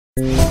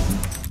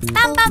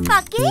Pom Pom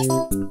 4kids.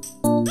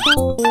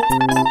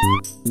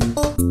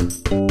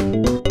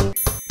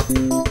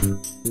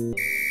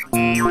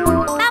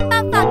 Pom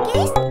Pom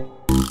 4kids.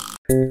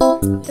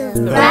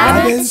 The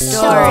Rabbit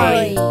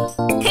Story.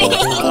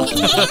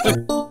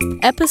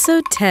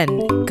 Episode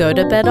 10. Go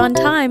to bed on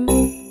time.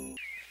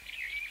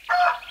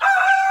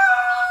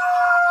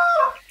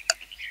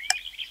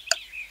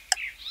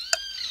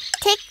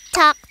 Tick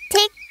tock,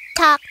 tick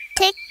tock,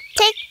 tick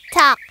tick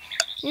tock.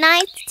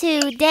 Night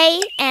to day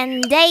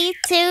and day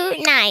to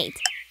night.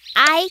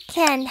 I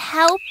can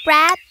help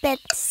rabbit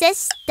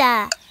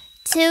sister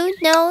to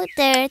know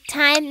their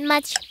time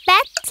much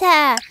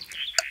better.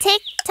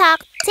 Tick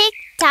tock, tick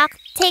tock,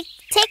 tick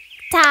tick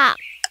tock.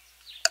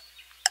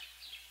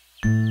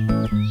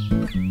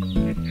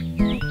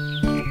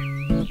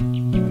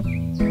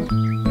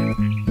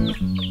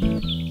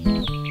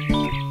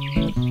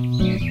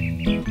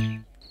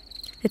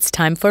 It's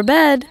time for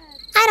bed.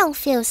 I don't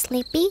feel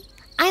sleepy.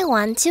 I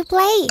want to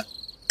play.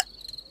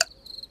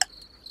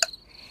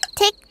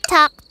 Tick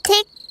tock,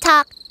 tick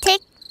tock,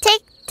 tick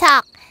tick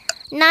tock.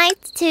 Night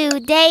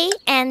to day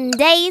and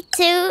day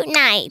to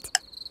night.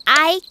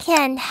 I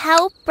can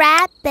help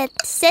rabbit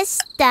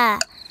sister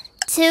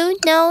to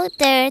know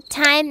their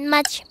time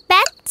much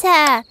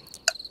better.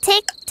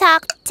 Tick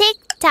tock, tick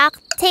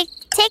tock, tick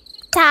tick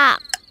tock.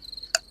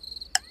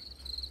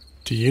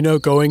 Do you know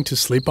going to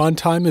sleep on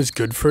time is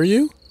good for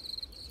you?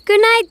 Good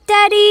night,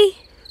 Daddy.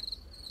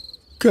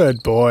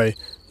 Good boy.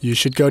 You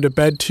should go to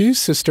bed too,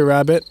 Sister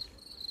Rabbit.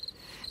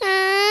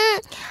 I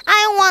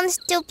want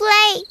to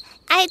play.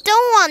 I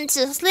don't want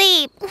to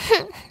sleep.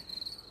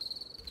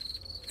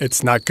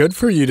 It's not good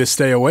for you to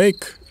stay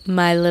awake.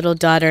 My little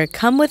daughter,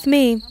 come with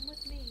me.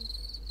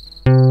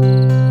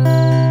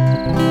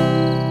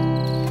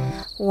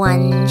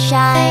 One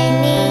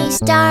shiny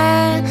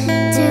star,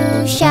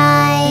 two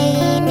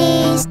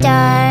shiny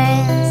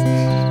stars,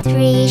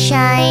 three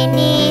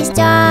shiny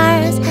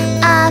stars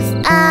up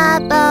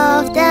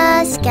above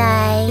the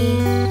sky,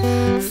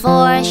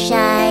 four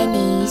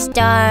shiny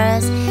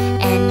stars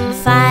and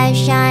five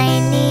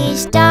shiny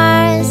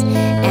stars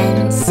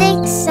and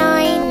six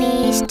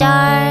shiny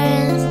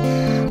stars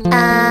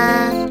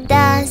up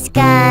the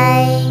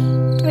sky,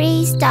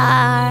 three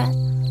stars,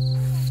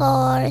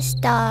 four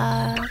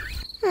stars.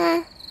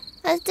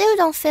 I still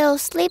don't feel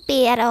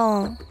sleepy at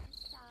all.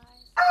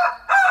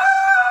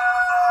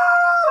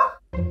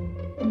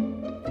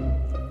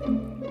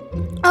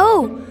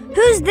 Oh,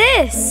 who's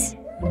this?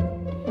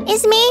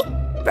 It's me,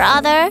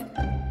 brother.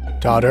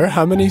 Daughter,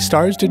 how many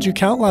stars did you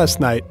count last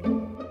night?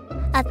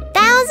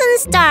 1,000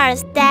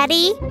 stars,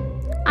 Daddy.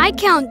 I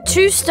count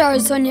 2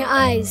 stars on your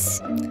eyes.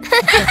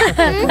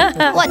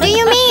 What do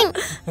you mean?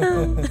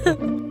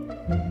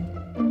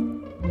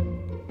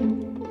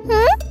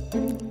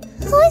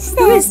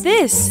 Who is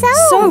this?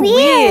 So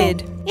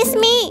weird. It's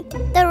me,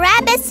 the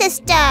rabbit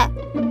sister.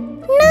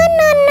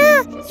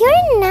 No,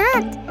 you're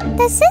not.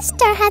 The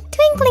sister had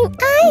twinkling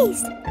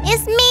eyes.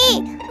 It's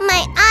me.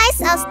 My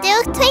eyes are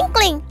still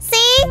twinkling.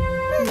 See?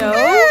 No.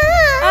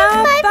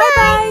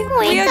 Bye-bye.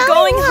 We are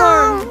going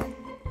home.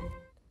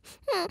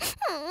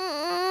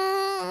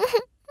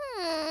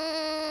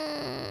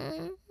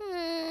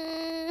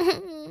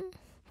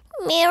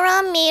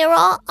 Mirror,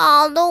 mirror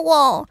on the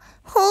wall,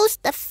 who's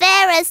the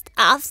fairest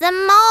of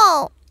them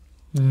all?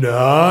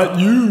 Not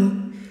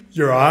you.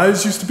 Your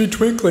eyes used to be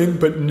twinkling,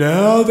 but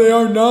now they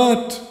are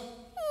not.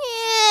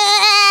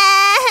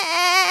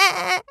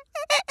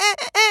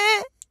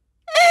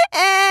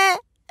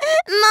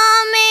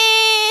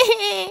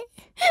 Mommy!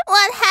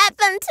 What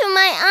happened to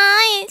my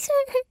eyes?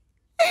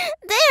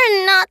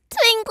 They're not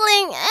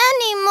twinkling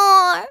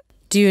anymore.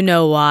 Do you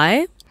know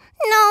why?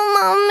 No,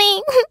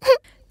 Mommy.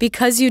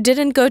 Because you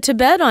didn't go to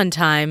bed on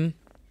time.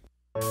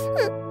 How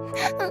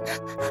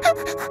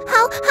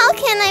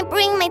can I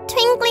bring my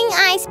twinkling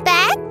eyes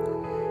back?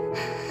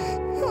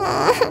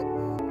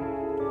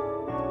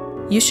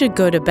 You should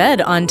go to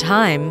bed on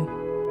time.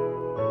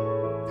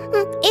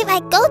 If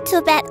I go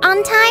to bed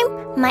on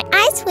time, my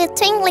eyes will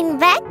twinkling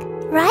back,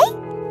 right?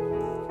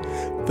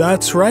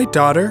 That's right,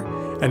 daughter.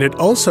 And it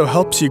also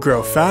helps you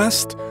grow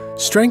fast,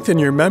 strengthen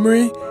your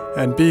memory,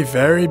 and be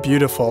very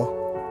beautiful.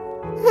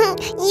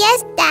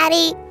 Yes,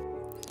 Daddy.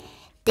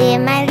 Dear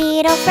my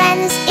little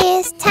friends,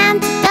 it's time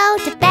to go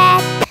to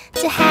bed,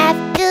 to have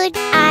good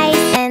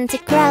eyes and to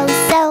grow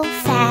so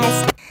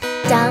fast.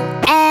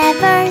 Don't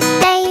ever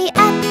stay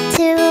up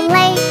too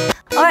late,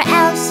 or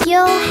else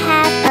you'll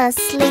have a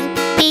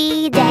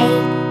sleepy day.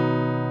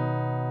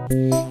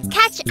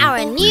 Catch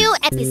our new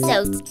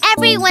episodes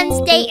every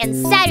Wednesday and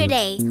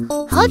Saturday.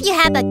 Hope you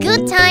have a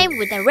good time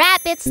with the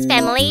Rabbits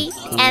family,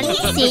 and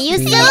see you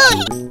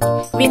soon!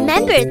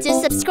 Remember to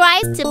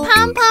subscribe to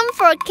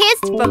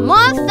POMPOM4kids for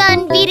more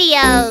fun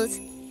videos.